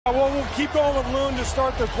Well, we'll keep going with Loon to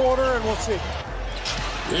start the quarter, and we'll see.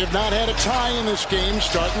 We have not had a tie in this game,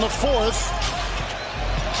 starting the fourth.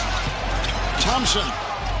 Thompson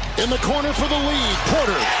in the corner for the lead.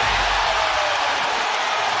 Porter.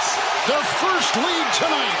 Their first lead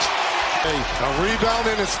tonight. A rebound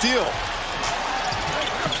and a steal.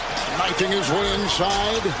 Knifing his way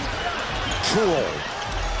inside. Poole.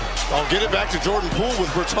 I'll get it back to Jordan Poole with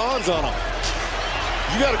Bertans on him.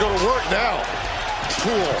 You got to go to work now.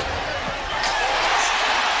 Poole.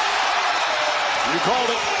 You called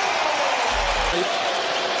it.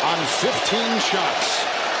 On 15 shots.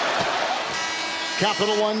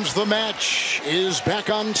 Capital One's the match is back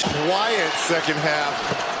on. Quiet second half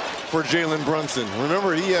for Jalen Brunson.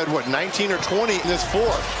 Remember, he had, what, 19 or 20 in this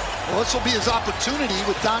fourth. Well, this will be his opportunity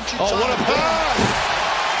with Doncic. Oh, what a pass!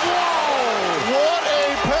 Whoa! What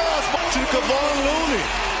a pass to Kevon Looney.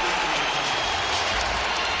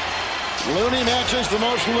 Looney matches the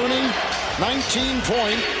most Looney. 19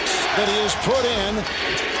 points that he has put in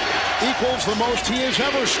equals the most he has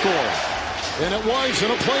ever scored. And it was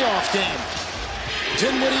in a playoff game.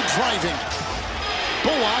 Dinwiddie driving.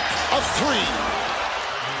 Bullock, a three.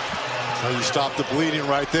 How you stop the bleeding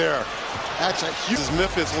right there. That's a huge. This is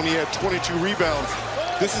Memphis when he had 22 rebounds.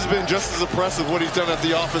 This has been just as impressive what he's done at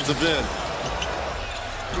the offensive end.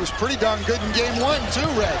 He was pretty darn good in game one, too,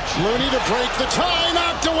 Reg. Looney to break the tie,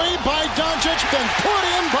 knocked away by Doncic, then put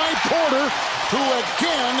in by Porter, who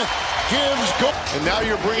again gives go. And now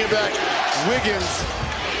you're bringing back Wiggins.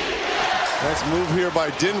 Let's move here by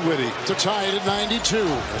Dinwiddie. To tie it at 92.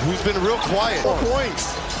 Who's been real quiet. 4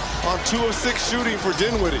 points on 2 of 6 shooting for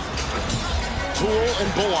Dinwiddie. Poole and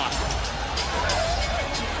Bullock.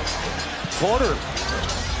 Porter.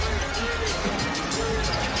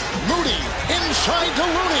 Moody inside to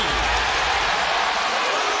Looney.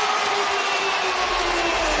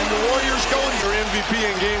 And the Warriors going your MVP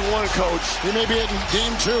in game 1, coach. He may be in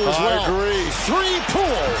game 2 as well. I agree. 3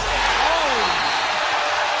 Poole.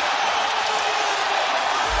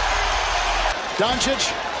 Doncic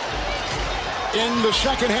in the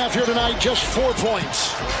second half here tonight, just 4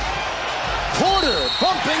 points. Porter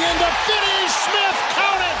bumping into Finney-Smith,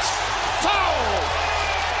 count it! Foul!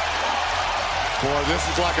 Boy, this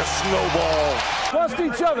is like a snowball. Trust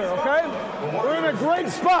each other, okay? We're in a great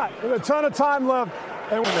spot with a ton of time left.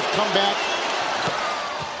 And they've come back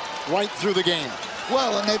right through the game.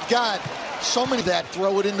 well, and they've got so many that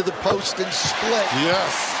throw it into the post and split.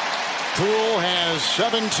 Yes. Poole has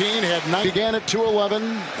 17, had 9. Began at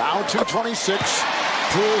 211, now 226.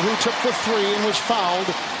 Poole, who took the 3 and was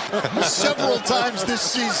fouled several times this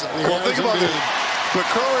season. Well, think about this. But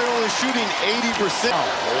Curry only shooting 80%.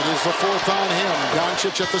 It is the 4th on him.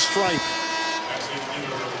 Doncic at the stripe.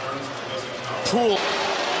 Poole.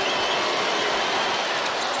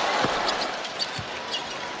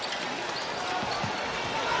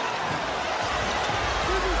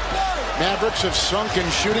 Mavericks have sunk in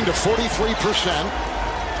shooting to 43%.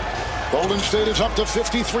 Golden State is up to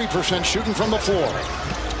 53% shooting from the floor.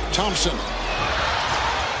 Thompson.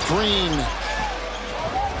 Green.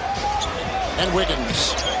 And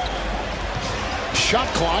Wiggins. Shot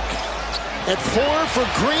clock at 4 for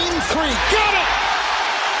Green. 3. Got it!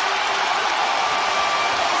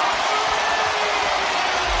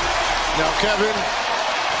 Now, Kevin,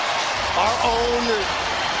 our own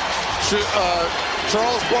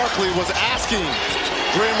Charles Barkley was asking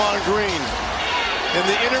Draymond Green in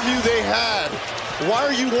the interview they had, why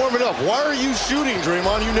are you warming up? Why are you shooting,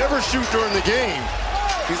 Draymond? You never shoot during the game.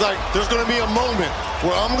 He's like, there's going to be a moment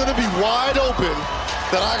where I'm going to be wide open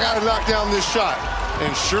that I got to knock down this shot.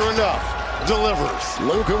 And sure enough, delivers.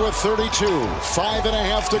 Luka with 32.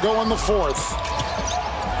 5.5 to go in the 4th.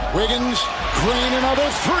 Wiggins, Green,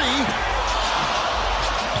 another 3.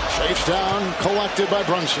 Chased down, collected by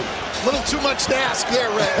Brunson. A little too much to ask there,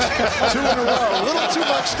 Red. 2 in a row. A little too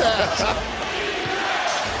much to ask.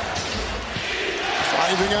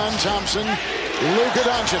 Driving on Thompson. Luka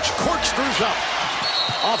Doncic corkscrews up.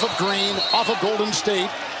 Off of Green, off of Golden State.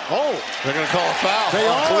 Oh, they're going to call a foul. They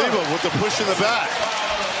are. Cleveland with the push in the back.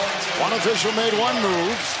 One official made one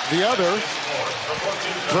move. The other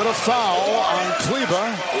put a foul on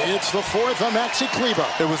Kleba. It's the 4th on Maxi Kleba.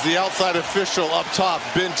 It was the outside official up top,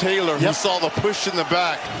 Ben Taylor, who saw the push in the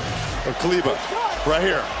back of Kleba. Right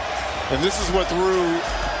here. And this is what threw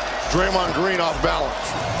Draymond Green off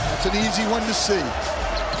balance. That's an easy one to see.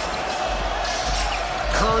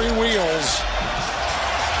 Curry wheels.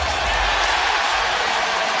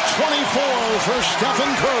 24 for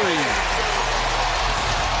Stephen Curry.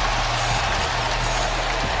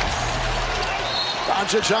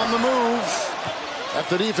 Doncic on the move at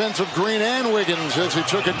the defense of Green and Wiggins as he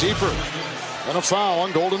took it deeper. And a foul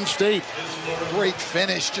on Golden State. Great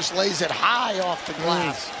finish, just lays it high off the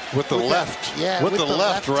glass. With the left. With the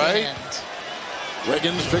left, right? hand.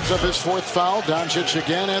 Wiggins picks up his 4th foul. Doncic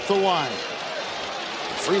again at the line.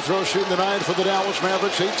 Free throw shooting tonight for the Dallas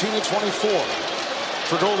Mavericks, 18 of 24.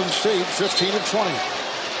 For Golden State, 15 of 20.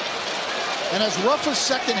 And as rough a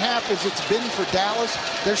second half as it's been for Dallas,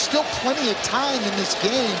 there's still plenty of time in this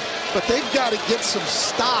game, but they've got to get some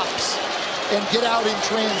stops and get out in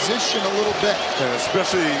transition a little bit. And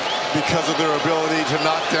especially because of their ability to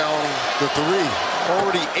knock down the three.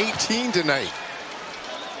 Already 18 tonight.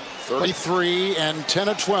 33 and 10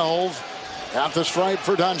 of 12 at the stripe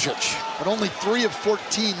for Doncic. But only 3 of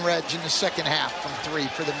 14, Reg, in the second half from 3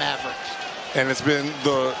 for the Mavericks. And it's been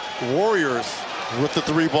the Warriors with the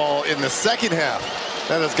 3 ball in the second half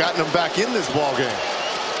that has gotten them back in this ball game.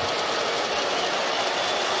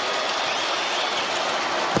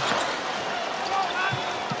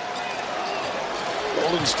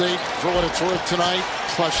 Golden State, for what it's worth tonight,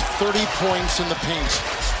 plus 30 points in the paint.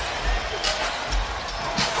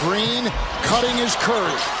 Green cutting his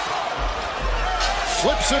Curry.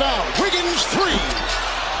 Flips it out. Wiggins 3.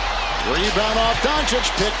 Rebound off Doncic,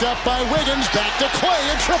 picked up by Wiggins. Back to Clay,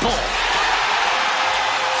 a triple.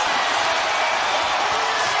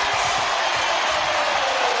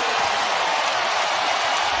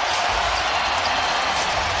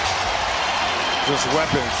 Just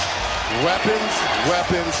weapons. Weapons,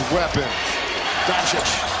 weapons, weapons. Doncic,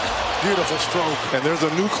 beautiful stroke. And there's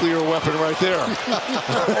a nuclear weapon right there.